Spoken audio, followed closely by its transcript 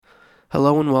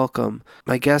Hello and welcome.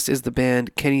 My guest is the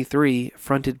band Kenny 3,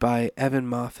 fronted by Evan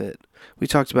Moffett. We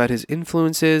talked about his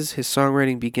influences, his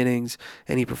songwriting beginnings,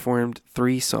 and he performed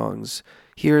 3 songs.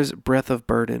 Here's Breath of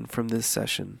Burden from this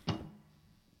session.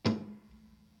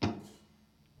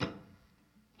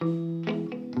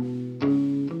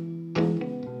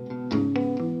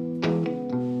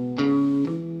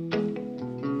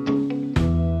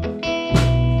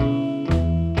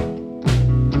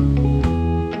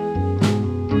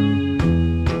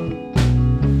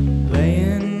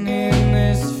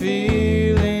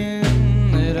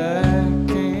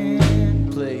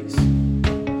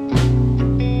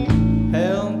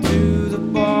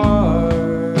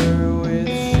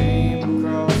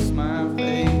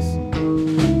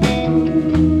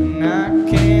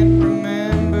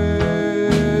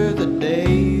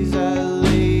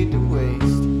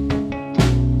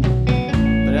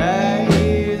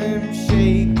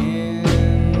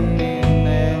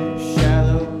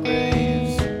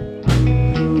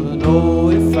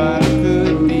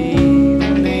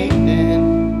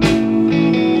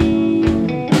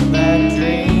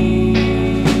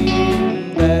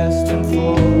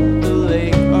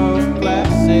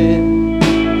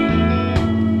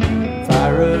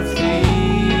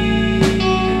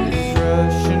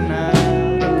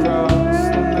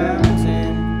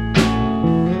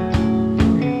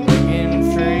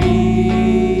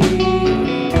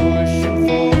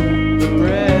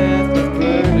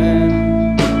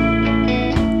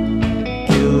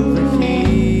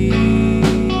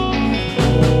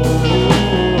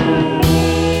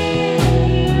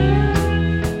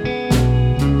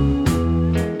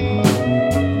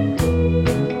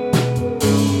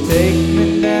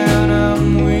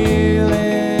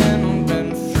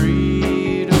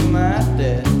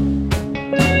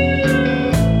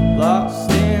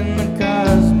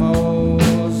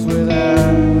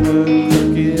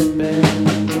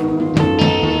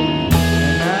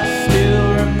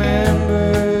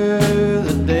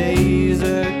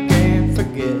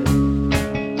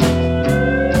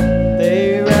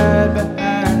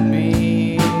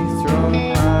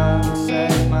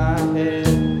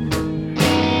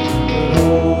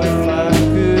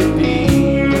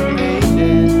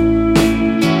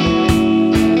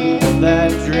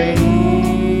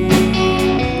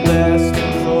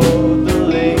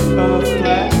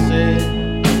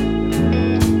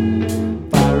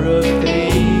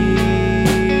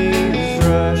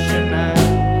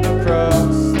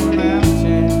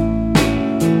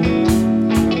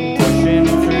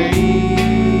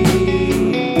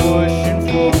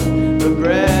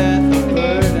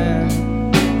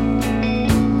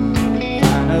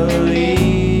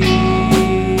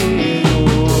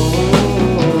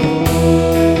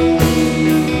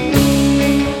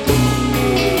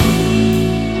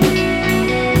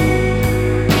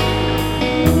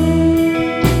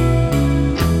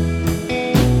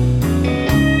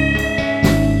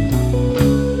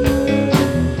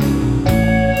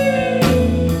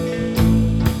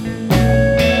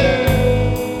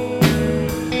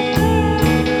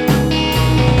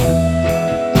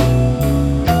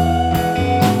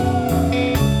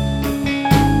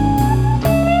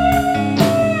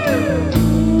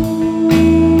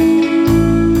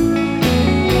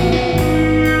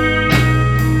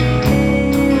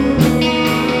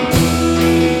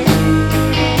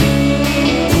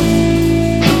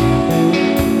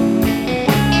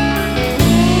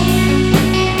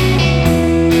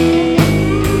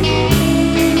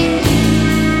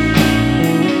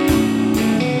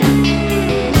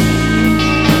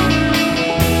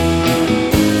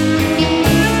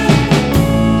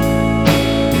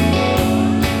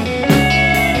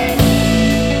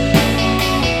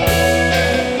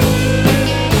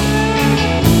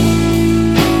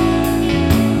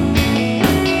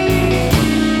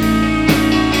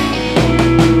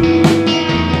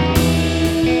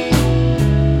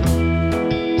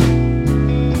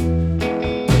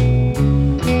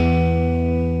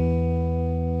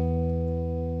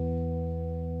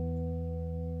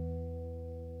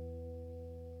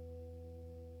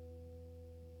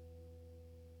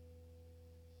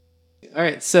 All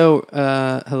right, so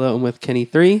hello, I'm with Kenny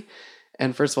 3.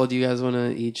 And first of all, do you guys want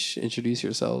to each introduce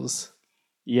yourselves?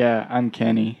 Yeah, I'm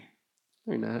Kenny.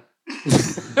 Or not?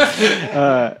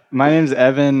 My name's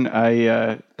Evan.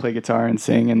 I play guitar and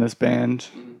sing in this band.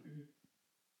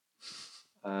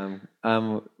 I'm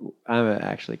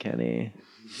actually Kenny.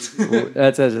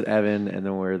 That says Evan, and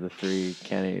then we're the 3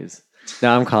 Kennys.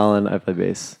 No, I'm Colin. I play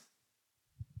bass.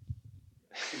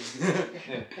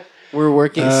 We're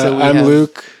working. I'm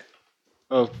Luke.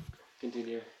 Oh,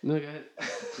 Continue. No, go ahead.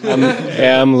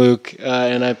 I'm Luke,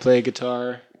 and I play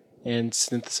guitar and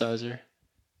synthesizer.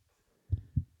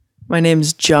 My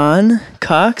name's John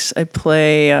Cox. I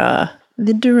play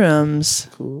the drums.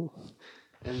 Cool.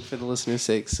 And for the listeners'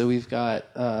 sake, so we've got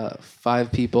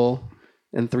 5 people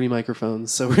and 3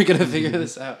 microphones, so we're gonna figure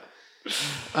this out.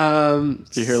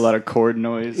 Do you hear a lot of chord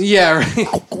noise? Yeah, right.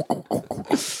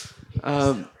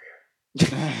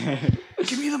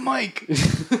 Give me the mic. You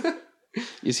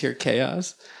just hear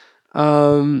chaos.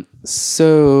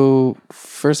 So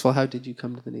first of all, how did you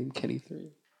come to the name Kenny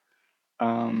 3?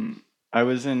 I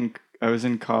was in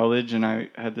college and I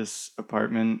had this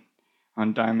apartment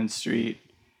on Diamond Street,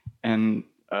 and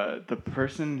the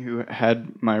person who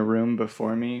had my room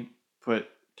before me put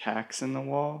tacks in the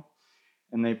wall,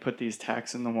 and they put these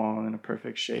tacks in the wall in a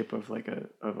perfect shape of like a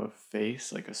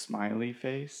face, like a smiley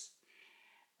face.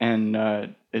 And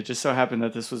it just so happened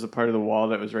that this was a part of the wall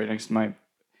that was right next to my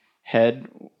head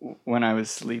when I was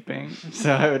sleeping.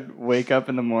 So I would wake up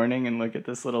in the morning and look at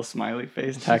this little smiley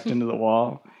face tacked into the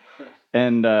wall.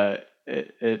 And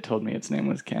it told me its name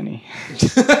was Kenny.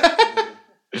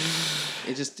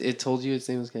 It told you its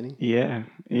name was Kenny? Yeah,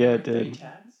 it did.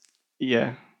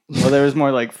 Yeah. Well, there was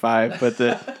more like 5, but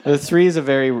the 3 is a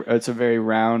very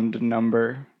round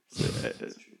number. So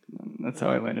that's how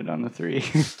I landed on the 3.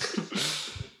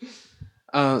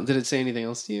 Did it say anything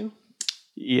else to you?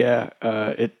 Yeah,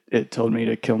 it told me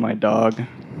to kill my dog.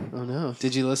 Oh no!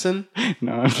 Did you listen?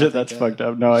 No, that's fucked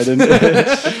up. No, I didn't.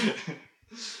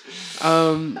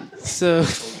 So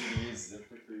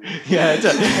yeah,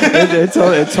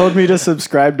 it told me to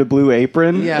subscribe to Blue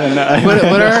Apron. yeah. And What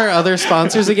are our other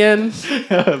sponsors again?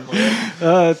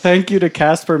 Thank you to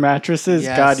Casper Mattresses.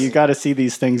 Yes. God, you got to see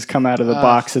these things come out of the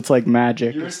box. It's like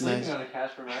magic. You were sleeping nice. on a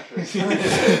Casper mattress.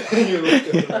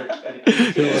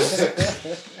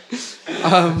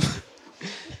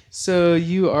 So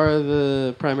you are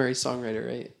the primary songwriter,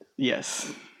 right?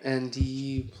 Yes. And do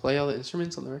you play all the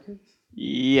instruments on the record?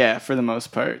 Yeah, for the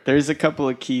most part. There's a couple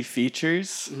of key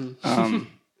features.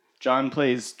 John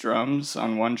plays drums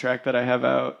on one track that I have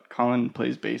out. Colin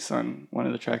plays bass on one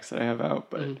of the tracks that I have out,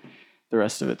 but the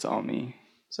rest of it's all me.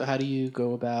 So how do you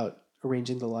go about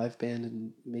arranging the live band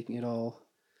and making it all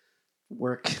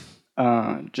work?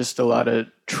 Just a lot of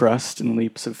trust and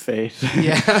leaps of faith.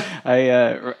 Yeah.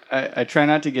 I try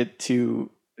not to get too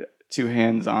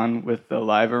hands-on with the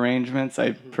live arrangements.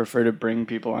 I prefer to bring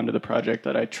people onto the project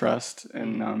that I trust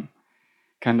and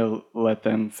kind of let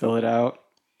them fill it out,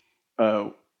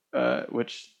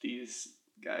 which these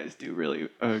guys do really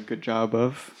a good job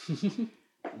of.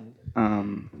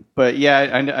 But yeah,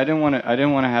 I didn't want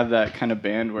to have that kind of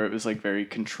band where it was like very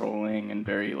controlling and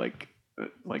very like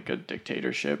a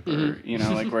dictatorship, or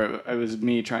like where it was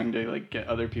me trying to like get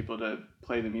other people to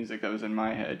play the music that was in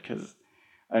my head, because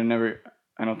I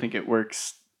don't think it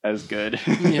works as good.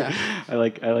 Yeah. I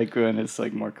like when it's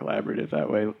like more collaborative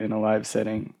that way in a live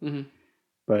setting.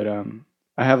 But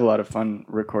I have a lot of fun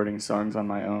recording songs on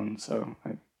my own, so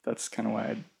that's kind of why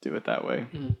I do it that way.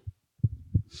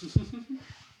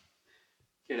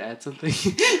 Could add something?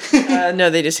 No,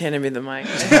 they just handed me the mic.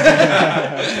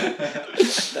 I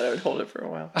thought I would hold it for a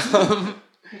while.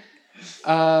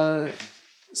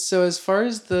 So as far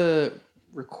as the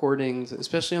recordings,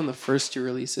 especially on the first 2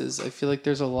 releases, I feel like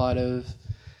there's a lot of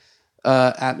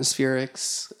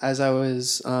atmospherics. As I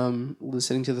was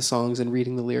listening to the songs and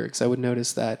reading the lyrics, I would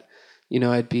notice that,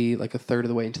 I'd be like a third of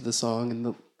the way into the song and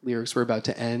the lyrics were about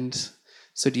to end.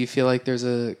 So do you feel like there's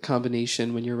a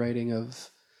combination when you're writing of,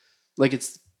 like,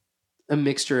 it's a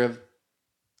mixture of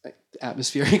like,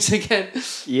 atmospherics again?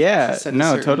 Yeah,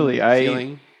 no, totally.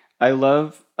 Feeling. I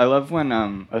love when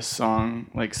a song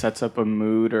like sets up a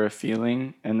mood or a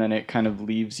feeling, and then it kind of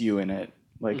leaves you in it.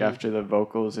 Like after the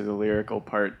vocals or the lyrical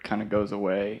part kind of goes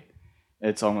away,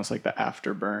 it's almost like the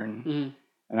afterburn.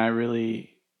 And I really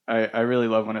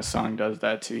love when a song does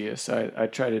that to you. So I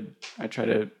try to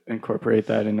incorporate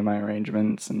that into my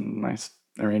arrangements and my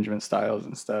arrangement styles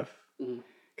and stuff.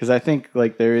 Because I think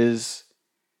like there is,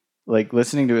 like,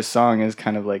 listening to a song is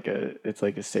kind of like it's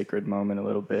like a sacred moment a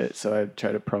little bit. So I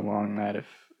try to prolong that if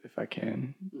I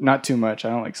can. Not too much. I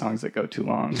don't like songs that go too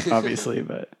long, obviously,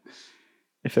 but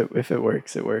if it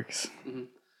works, it works. Do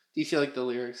you feel like the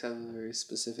lyrics have a very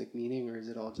specific meaning, or is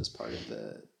it all just part of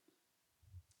the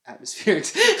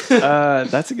atmospherics?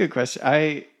 That's a good question.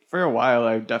 For a while,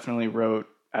 I definitely wrote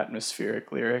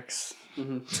atmospheric lyrics.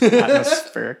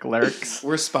 Atmospheric lyrics.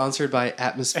 We're sponsored by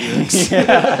Atmospherics.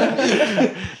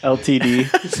 LTD.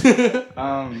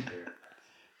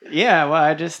 Yeah, well,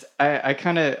 I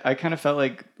kind of felt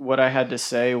like what I had to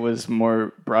say was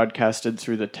more broadcasted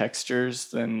through the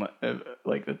textures than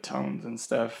like the tones and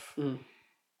stuff.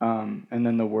 And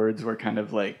then the words were kind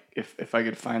of like, if I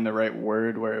could find the right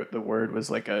word where the word was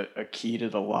like a key to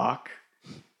the lock,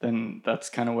 then that's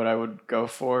kind of what I would go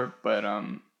for. But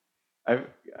I've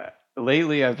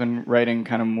lately I've been writing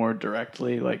kind of more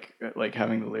directly, like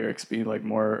having the lyrics be like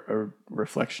more a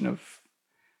reflection of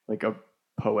like a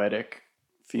poetic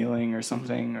feeling or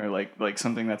something, or like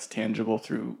something that's tangible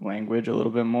through language a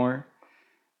little bit more.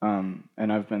 And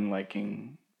I've been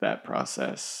liking that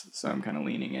process, so I'm kind of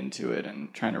leaning into it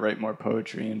and trying to write more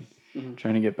poetry and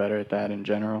trying to get better at that in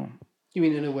general. You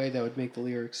mean in a way that would make the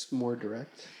lyrics more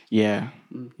direct? Yeah,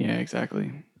 yeah,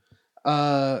 exactly.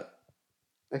 I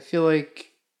feel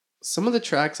like some of the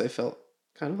tracks I felt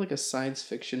kind of like a science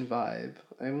fiction vibe.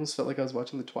 I almost felt like I was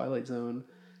watching The Twilight Zone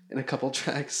in a couple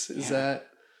tracks. Is that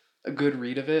a good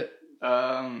read of it?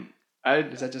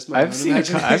 Is that just my own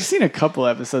imagination? I've seen a couple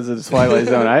episodes of The Twilight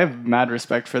Zone. I have mad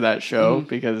respect for that show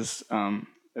because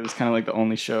it was kind of like the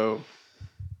only show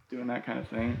doing that kind of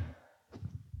thing.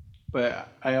 But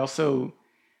I also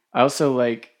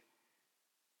like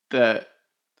that.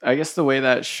 I guess the way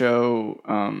that show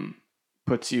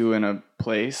puts you in a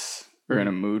place or in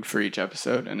a mood for each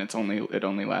episode, and it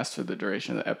only lasts for the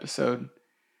duration of the episode.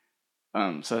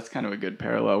 So that's kind of a good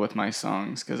parallel with my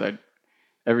songs, because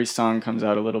every song comes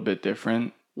out a little bit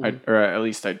different, or at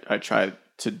least I try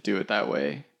to do it that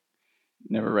way.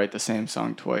 Never write the same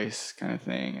song twice, kind of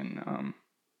thing. And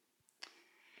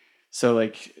so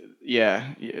like,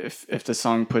 yeah, if the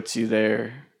song puts you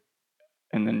there,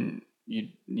 and then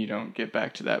you don't get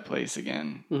back to that place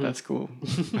again, that's cool.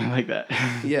 I like that.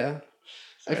 Yeah.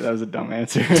 Sorry, that was a dumb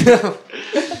answer.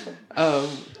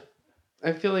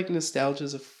 I feel like nostalgia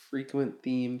is a frequent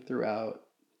theme throughout.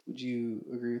 Would you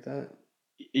agree with that?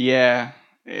 Yeah,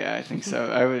 I think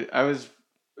so. I was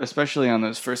especially on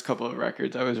those first couple of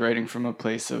records, I was writing from a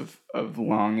place of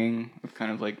longing, of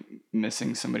kind of like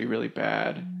missing somebody really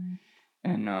bad,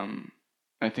 and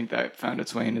I think that found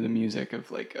its way into the music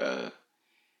of like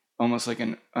almost like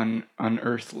an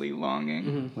unearthly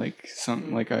longing, like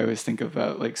like I always think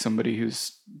about like somebody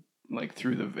who's like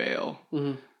through the veil,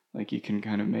 like you can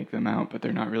kind of make them out, but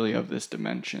they're not really of this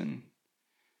dimension.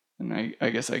 And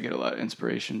I guess I get a lot of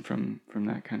inspiration from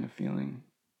that kind of feeling.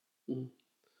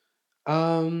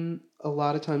 A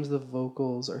lot of times the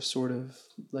vocals are sort of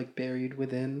like buried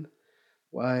within.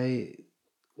 Why?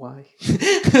 I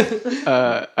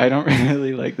don't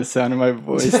really like the sound of my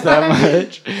voice that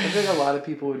much. I think a lot of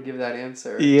people would give that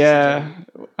answer. Yeah,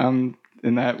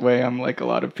 in that way I'm like a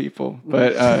lot of people,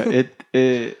 but so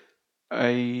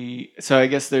I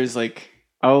guess there's like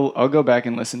I'll go back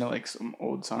and listen to like some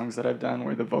old songs that I've done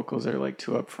where the vocals are like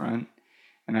too up front,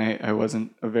 and I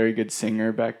wasn't a very good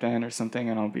singer back then or something,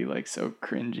 and I'll be like so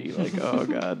cringy, like, oh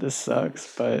god, this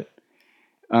sucks. But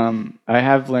I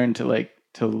have learned to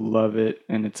love it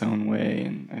in its own way,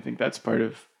 and I think that's part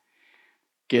of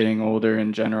getting older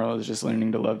in general, is just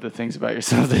learning to love the things about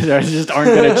yourself that just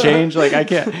aren't going to change. Like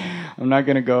I'm not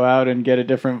going to go out and get a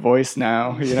different voice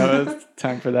now,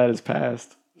 time for that has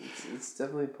passed. It's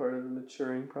definitely part of the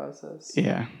maturing process.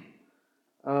 Yeah.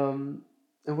 And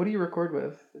what do you record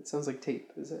with? It sounds like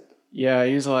tape, is it? Yeah, I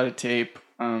use a lot of tape.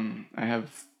 I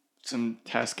have some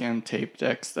Tascam tape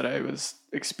decks that I was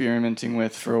experimenting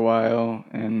with for a while,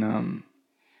 and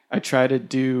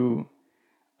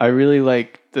I really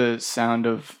like the sound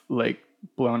of like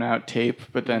blown out tape,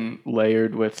 but then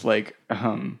layered with like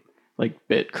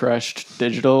bit crushed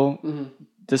digital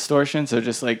distortion. So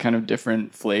just like kind of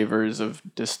different flavors of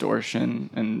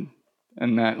distortion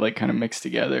and that like kind of mixed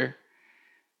together.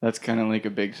 That's kind of like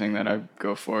a big thing that I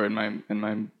go for in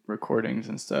my recordings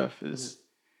and stuff is,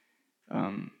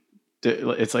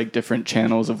 it's like different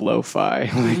channels of lo-fi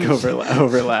like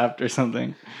overlapped or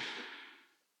something.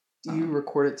 Do you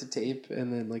record it to tape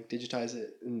and then like digitize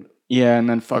it? Yeah, and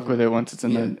then fuck with it once it's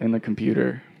in the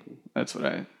computer. That's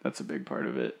a big part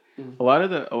of it. A lot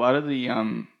of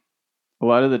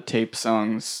the tape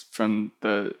songs from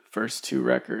the first two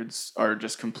records are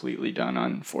just completely done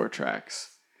on 4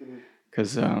 tracks.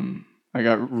 Because I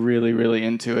got really, really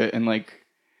into it and like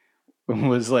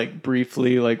was like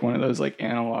briefly like one of those like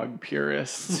analog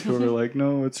purists who were like,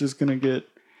 no, it's just gonna get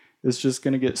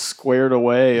squared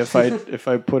away if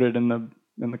I put it in the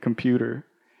computer.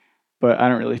 But I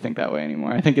don't really think that way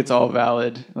anymore. I think it's all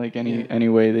valid, like any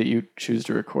way that you choose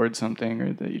to record something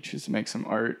or that you choose to make some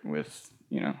art with,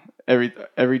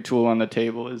 every tool on the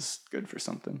table is good for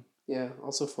something. Yeah,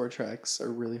 also 4 tracks are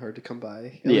really hard to come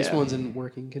by. At least one's in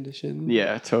working condition.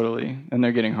 Yeah, totally. And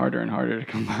they're getting harder and harder to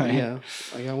come by. Yeah.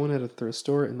 I got one at a thrift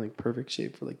store in like perfect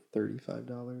shape for like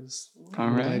 $35.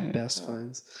 All right. My best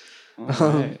finds. All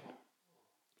right.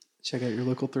 Check out your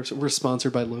local thrift store. We're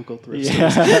sponsored by local thrift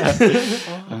stores.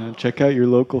 Yeah. Check out your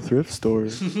local thrift store.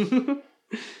 Is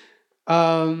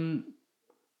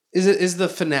the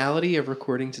finality of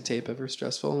recording to tape ever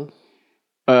stressful?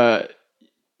 No, Or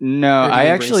do you I embrace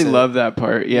actually it? love that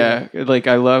part. Yeah. Like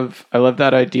I love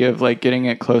that idea of like getting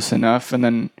it close enough, and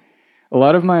then a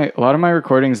lot of my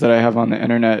recordings that I have on the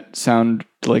internet sound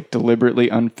like deliberately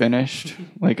unfinished.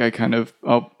 Like I kind of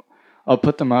I'll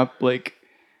put them up, like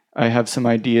I have some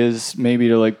ideas maybe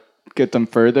to like get them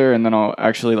further, and then I'll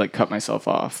actually like cut myself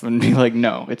off and be like,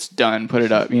 no, it's done, put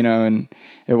it up, and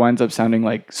it winds up sounding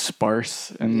like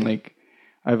sparse, and like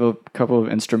I have a couple of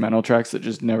instrumental tracks that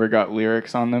just never got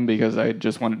lyrics on them because I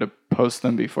just wanted to post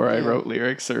them before I wrote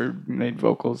lyrics or made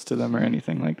vocals to them or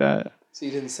anything like that. So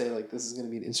you didn't say like this is going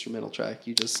to be an instrumental track.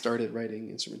 You just started writing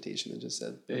instrumentation and just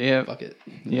said, Yeah. fuck it."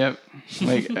 Yep.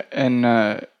 Like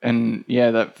and yeah,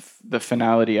 that the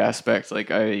finality aspect, like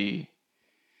I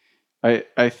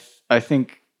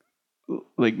think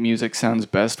like music sounds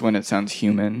best when it sounds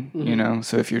human,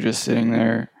 So if you're just sitting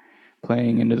there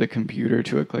playing into the computer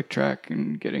to a click track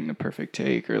and getting the perfect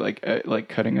take, or like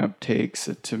cutting up takes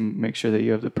to make sure that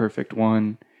you have the perfect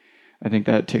one, I think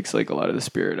that takes like a lot of the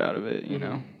spirit out of it,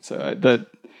 So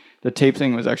the tape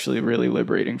thing was actually really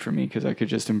liberating for me because I could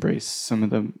just embrace some of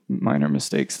the minor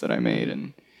mistakes that I made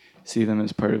and see them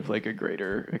as part of like a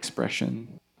greater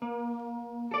expression.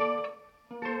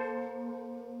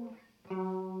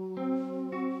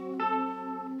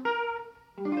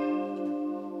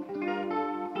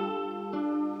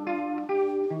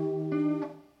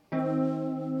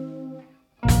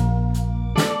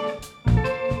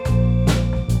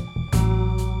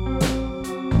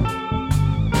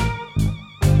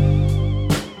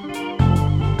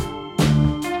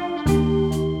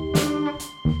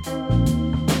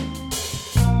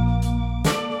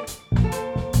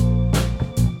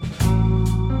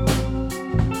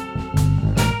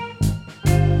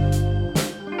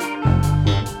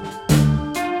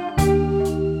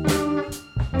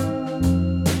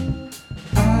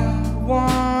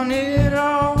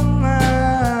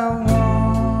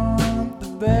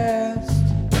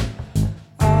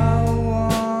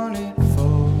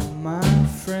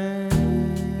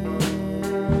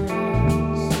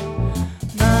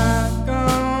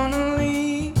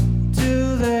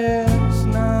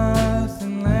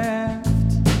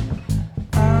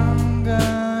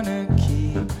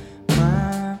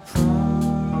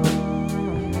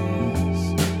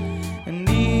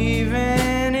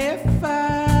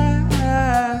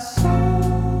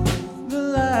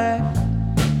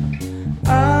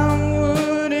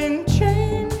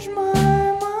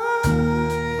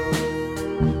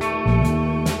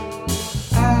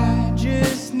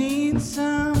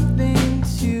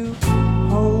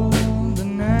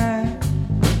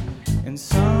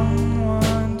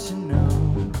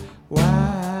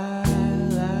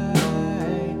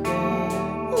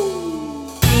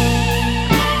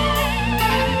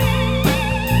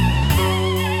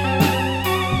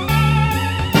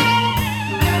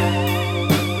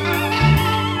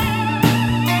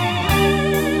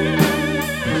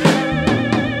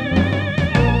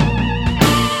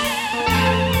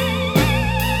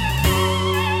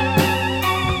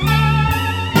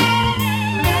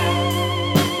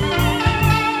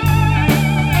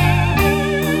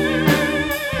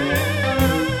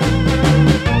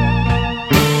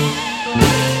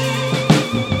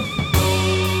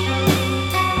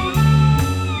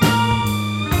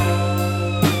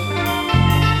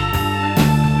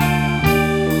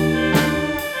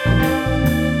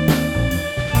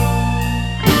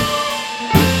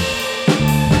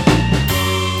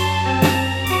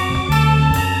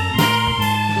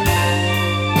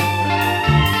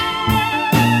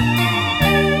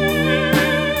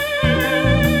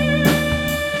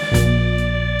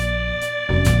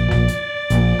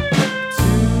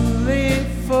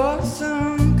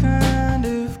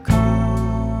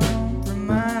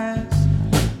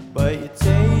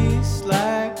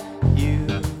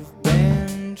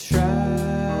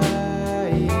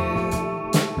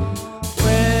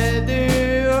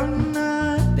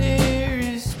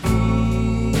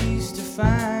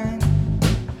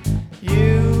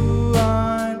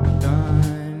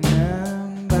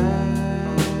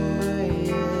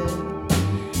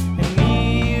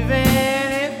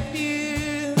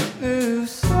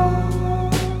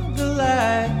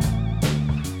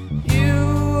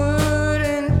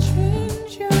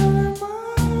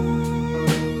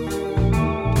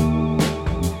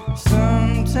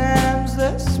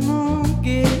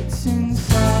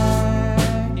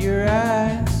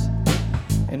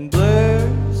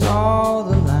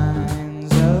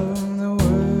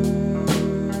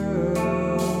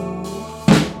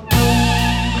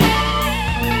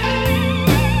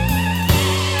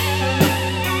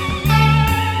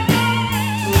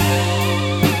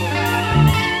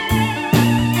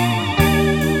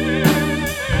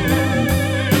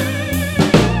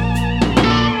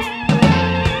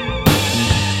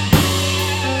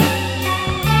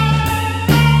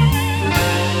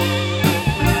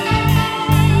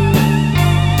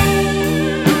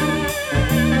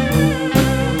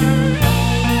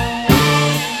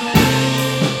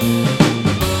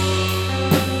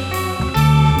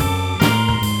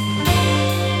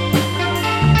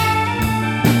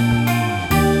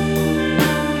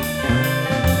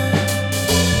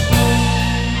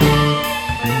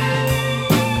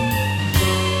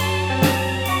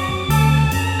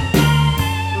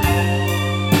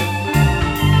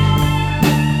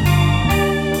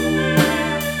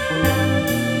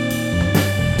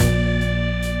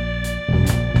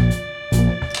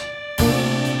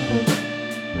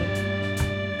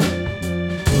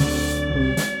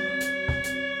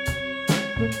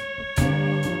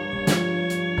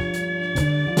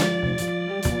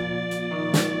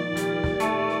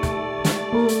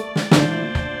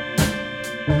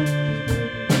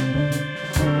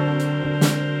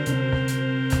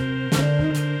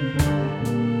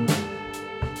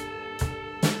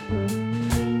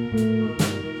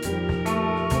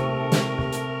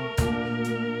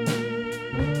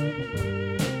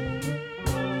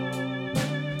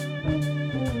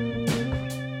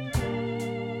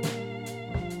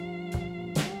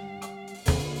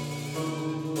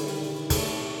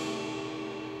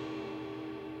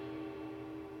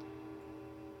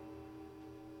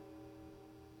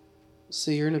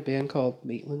 So you're in a band called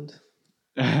Maitland?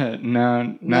 No,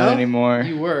 not No? anymore.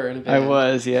 You were in a I band.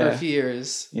 was, For yeah. a few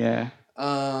years. Yeah.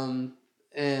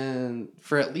 And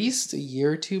for at least a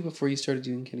year or two before you started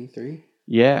doing Kenny 3?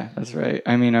 Yeah, that's right.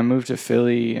 I mean, I moved to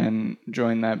Philly and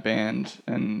joined that band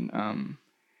and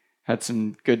had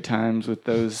some good times with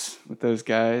those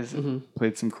guys.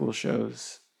 Played some cool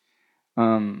shows.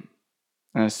 And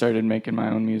I started making my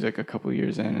own music a couple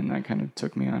years in, and that kind of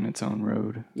took me on its own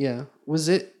road. Yeah. Was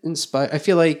it inspired? I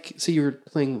feel like, so you were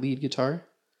playing lead guitar?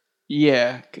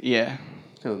 Yeah. Kind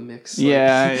of a mix.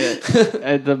 Yeah,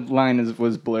 the line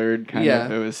was blurred, kind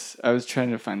Yeah. of. I was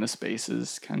trying to find the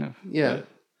spaces, kind of. Yeah. but-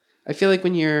 I feel like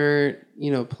when you're,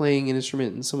 playing an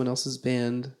instrument in someone else's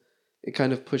band, it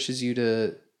kind of pushes you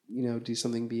to, do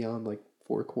something beyond like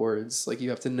 4 chords. Like you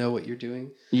have to know what you're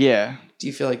doing. Yeah. Do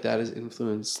you feel like that has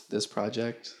influenced this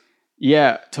project?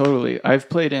 Yeah, totally.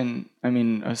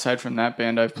 Aside from that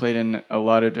band, I've played in a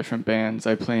lot of different bands.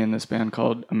 I play in this band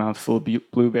called A Mouthful of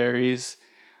Blueberries,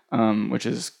 which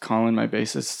is Colin, my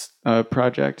bassist,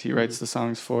 project. He writes the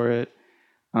songs for it.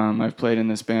 I've played in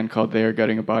this band called They Are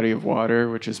Gutting a Body of Water,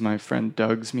 which is my friend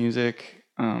Doug's music.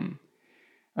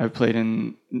 I've played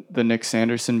in the Nick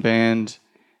Sanderson band.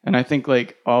 And I think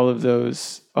like all of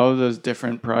those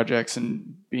different projects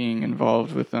and being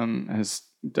involved with them has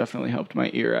definitely helped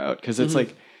my ear out. Because it's like,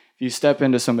 if you step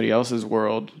into somebody else's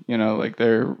world, like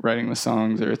they're writing the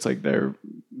songs or it's like their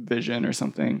vision or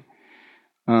something,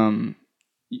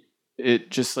 it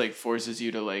just like forces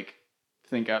you to like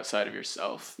think outside of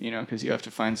yourself, because you have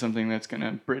to find something that's going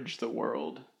to bridge the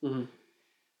world.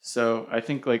 So I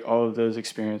think like all of those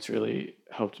experiences really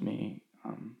helped me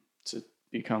to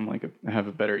become like have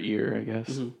a better ear, I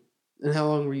guess. And how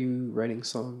long were you writing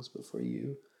songs before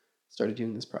you started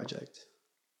doing this project?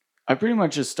 I pretty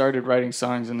much just started writing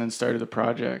songs and then started the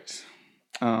project.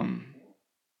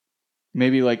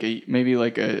 Maybe like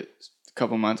a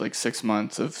couple months, like 6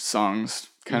 months of songs.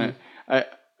 Kind of.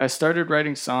 I started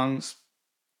writing songs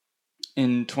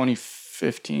in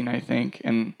 2015, I think,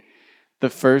 and the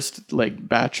first like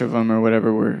batch of them or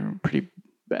whatever were pretty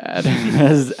bad,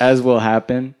 as will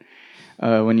happen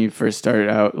when you first start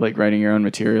out like writing your own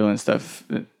material and stuff.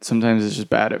 Sometimes it's just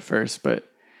bad at first, but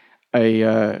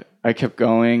I kept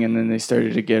going, and then they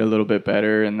started to get a little bit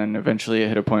better, and then eventually it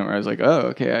hit a point where I was like, oh,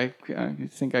 okay, I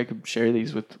think I could share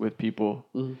these with people,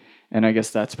 and I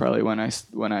guess that's probably when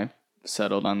I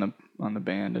settled on the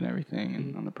band and everything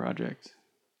and on the project.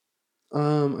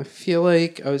 I feel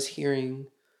like I was hearing,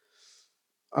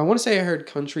 I want to say I heard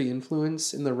country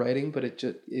influence in the writing, but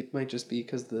it might just be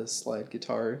because the slide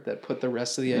guitar that put the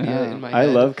rest of the idea in my head. I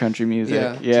love country music.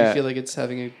 Yeah. Do you feel like it's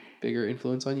having a bigger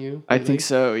influence on you? I think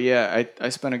so. Yeah. I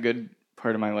spent a good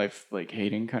part of my life like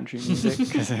hating country music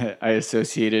because I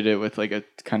associated it with like a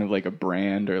kind of like a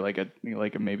brand or like a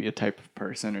maybe a type of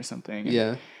person or something. And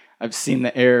yeah. I've seen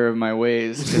the error of my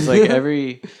ways because like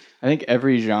I think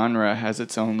every genre has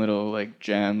its own little like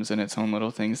gems and its own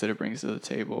little things that it brings to the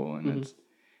table, and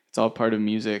it's all part of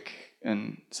music.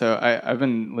 And so I've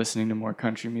been listening to more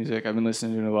country music. I've been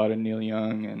listening to a lot of Neil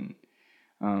Young, and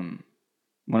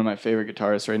one of my favorite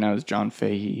guitarists right now is John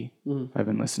Fahey. I've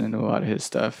been listening to a lot of his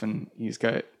stuff, and he's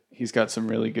got some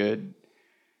really good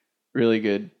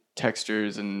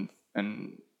textures and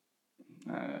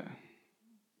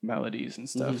melodies and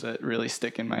stuff that really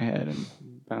stick in my head and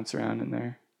bounce around in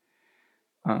there.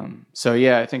 So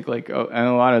yeah, I think like and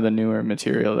a lot of the newer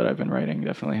material that I've been writing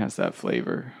definitely has that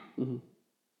flavor.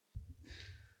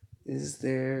 Is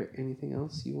there anything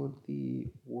else you want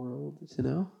the world to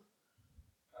know?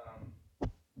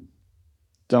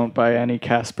 Don't buy any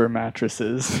Casper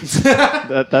mattresses.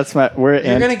 You're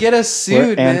gonna get us sued,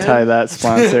 we're man. anti that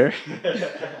sponsor.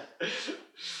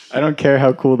 I don't care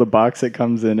how cool the box it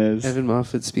comes in is. Evan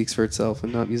Moffat speaks for itself,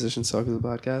 and not Musicians Talk of the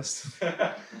podcast.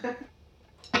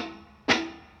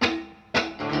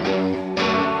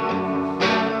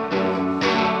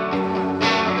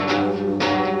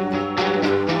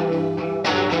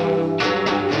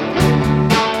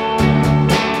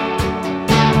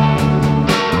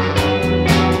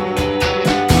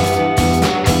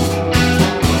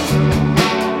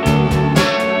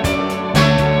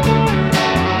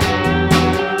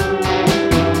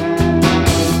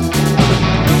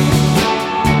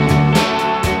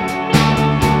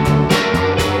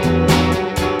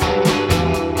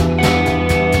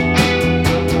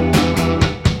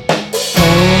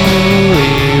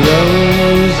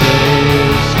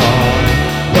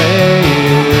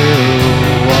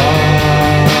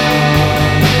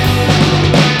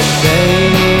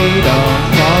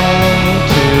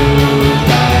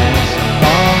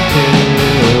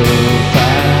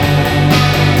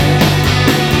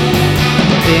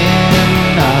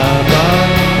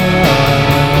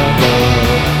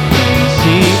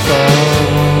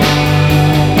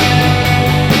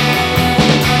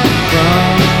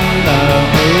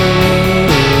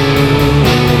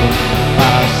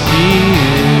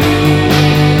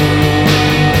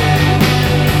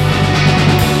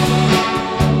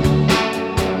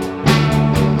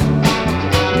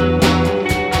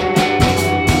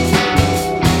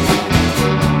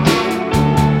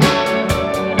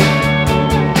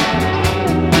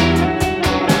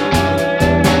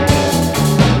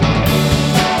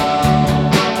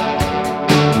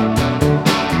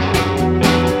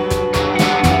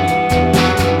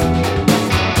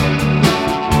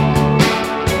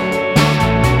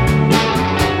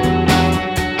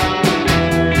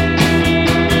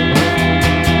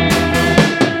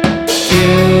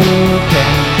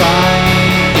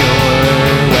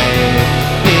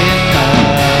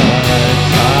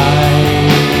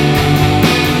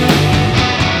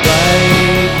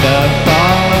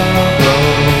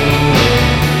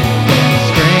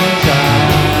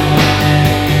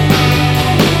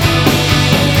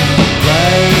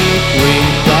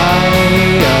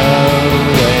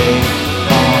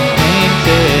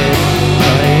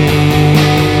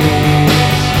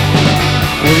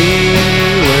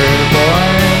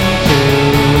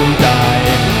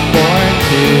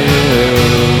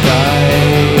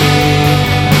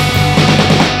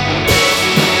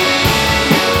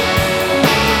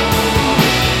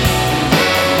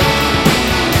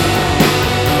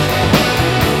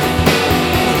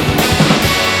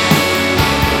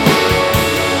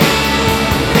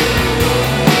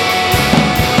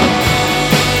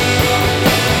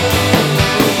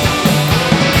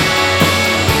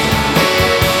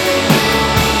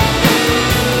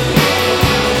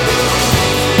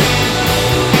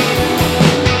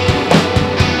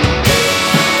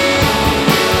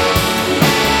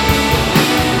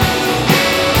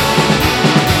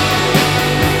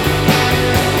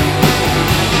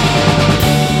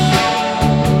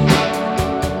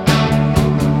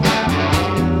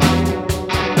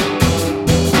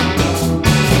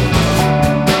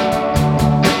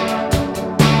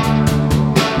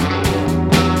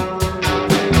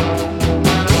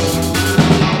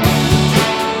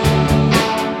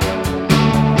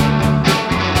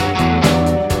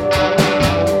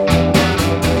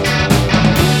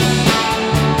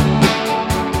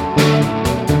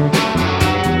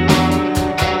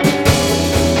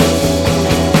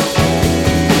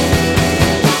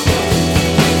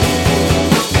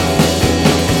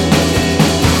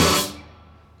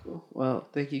 Well,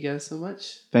 thank you guys so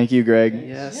much. Thank you, Greg.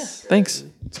 Yes. Thanks.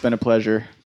 It's been a pleasure.